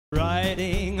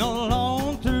Riding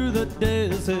along through the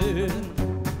desert,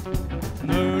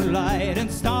 moonlight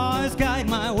and stars guide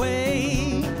my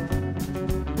way.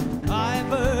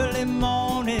 I've early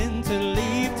morning to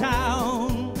leave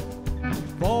town,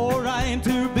 for I'm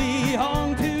to be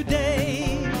home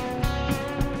today.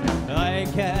 I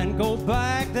can't go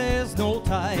back, there's no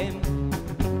time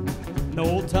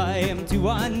to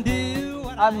undo.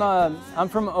 I'm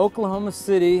from Oklahoma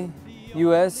City,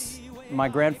 U.S. My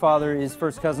grandfather is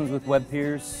first cousins with Webb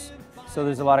Pierce, so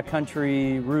there's a lot of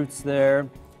country roots there.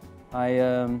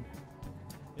 I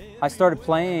started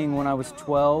playing when I was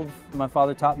 12. My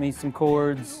father taught me some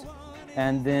chords,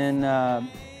 and then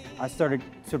I started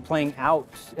playing out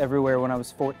everywhere when I was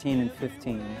 14 and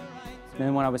 15. And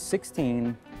then when I was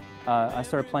 16, I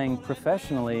started playing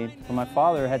professionally, and my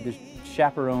father had to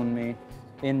chaperone me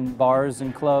in bars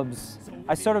and clubs.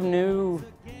 I sort of knew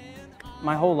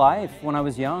my whole life when I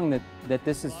was young that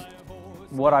this is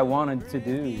what I wanted to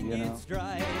do, you know.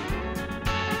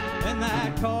 And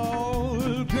that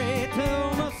cold gray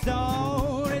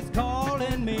tombstone is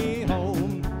calling me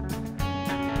home.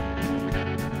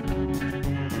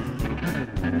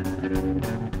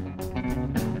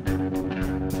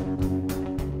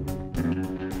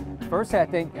 First, I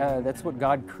think that's what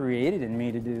God created in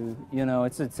me to do. You know,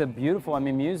 it's a beautiful, I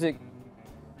mean, music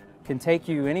can take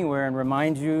you anywhere and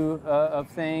remind you of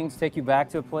things, take you back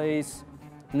to a place,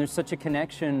 and there's such a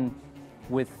connection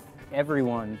with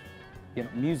everyone, you know,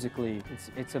 musically.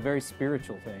 It's a very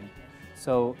spiritual thing.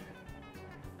 So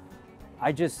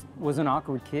I just was an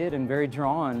awkward kid and very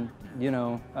drawn, you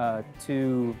know,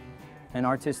 to an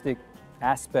artistic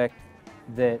aspect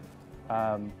that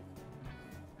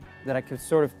that I could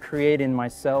sort of create in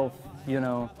myself, you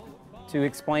know, to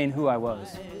explain who I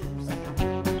was.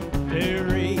 To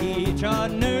reach a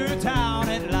new town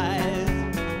at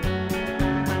last,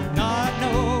 not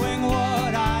knowing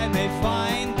what I may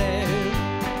find there.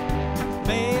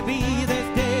 Maybe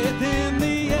there's death in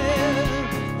the air.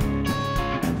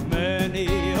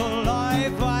 Many a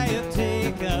life I have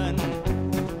taken,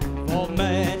 for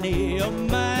many a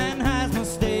man has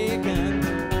mistaken,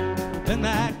 and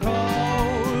that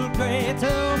cold gray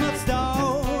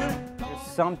tombstone. There's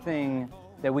something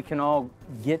that we can all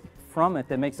get from it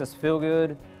that makes us feel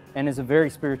good and is a very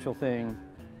spiritual thing.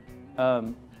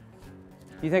 You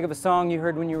think of a song you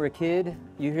heard when you were a kid,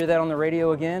 you hear that on the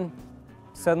radio again,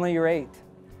 suddenly you're 8,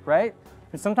 right?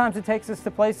 And sometimes it takes us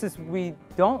to places we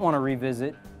don't want to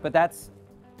revisit, but that's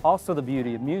also the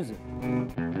beauty of music.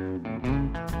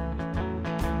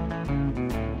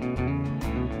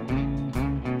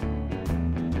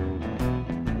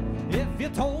 If you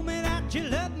told me that you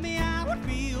loved me, I would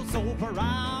feel so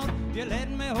proud. You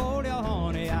let me hold your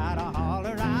honey, I'd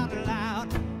holler out loud.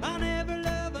 I never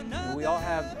love another. We all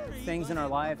have things in our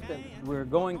life that we're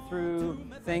going through,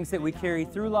 things that we carry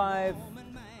through life,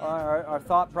 our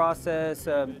thought process,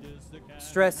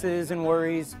 stresses and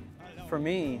worries. For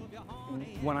me,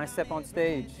 when I step on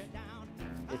stage,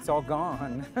 it's all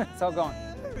gone. It's all gone.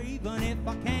 Even if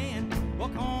I can, well,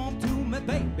 come to me,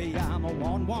 baby, I'm a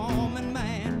one-woman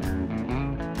man.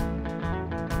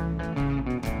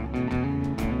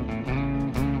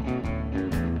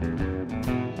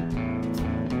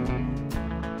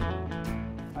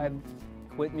 I've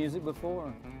quit music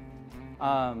before.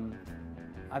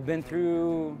 I've been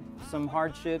through some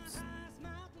hardships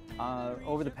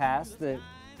over the past that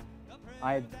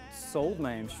I had sold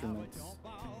my instruments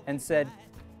and said,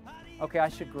 okay, I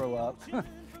should grow up.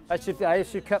 I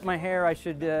should cut my hair, I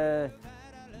should do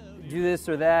this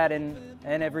or that, and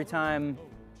every time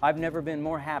I've never been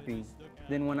more happy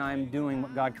than when I'm doing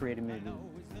what God created me to do.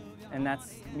 And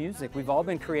that's music. We've all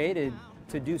been created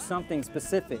to do something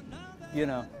specific. You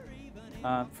know,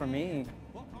 for me,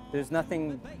 there's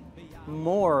nothing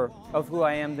more of who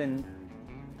I am than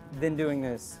doing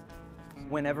this.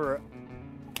 Whenever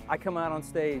I come out on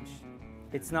stage,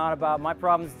 it's not about my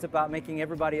problems, it's about making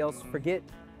everybody else forget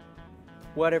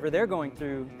whatever they're going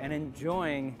through and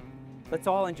enjoying. Let's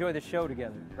all enjoy the show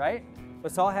together, right?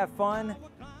 Let's all have fun,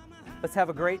 let's have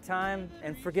a great time,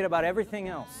 and forget about everything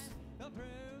else.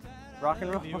 Rock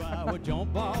and roll. I would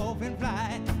jump off and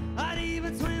fly. I'd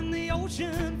even swim the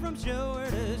ocean from shore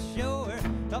to shore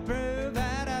to prove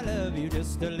that I love you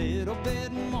just a little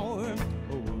bit more.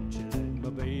 Oh, won't you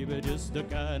let me, baby, just to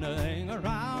kind of hang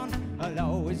around? I'll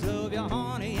always love you,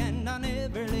 honey, and I'll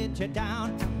never let you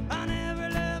down. I'll never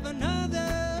love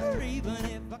another, even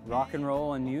if I... Rock and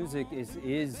roll and music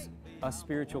is a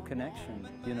spiritual connection,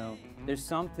 you know. There's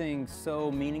something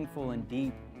so meaningful and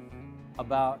deep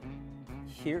about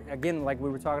again, like we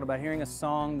were talking about, hearing a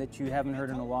song that you haven't heard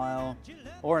in a while,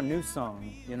 or a new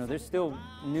song. You know, there's still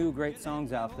new great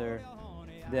songs out there,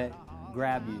 that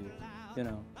grab you, you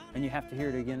know, and you have to hear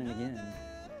it again and again.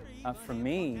 For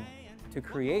me, to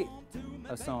create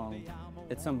a song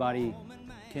that somebody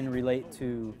can relate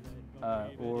to,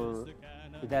 or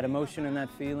that emotion and that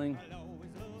feeling,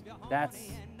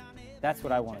 that's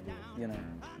what I want to do, you know.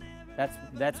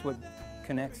 That's what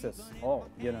connects us all,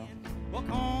 you know. Well,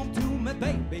 come to me,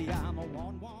 baby, I'm a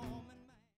one-one.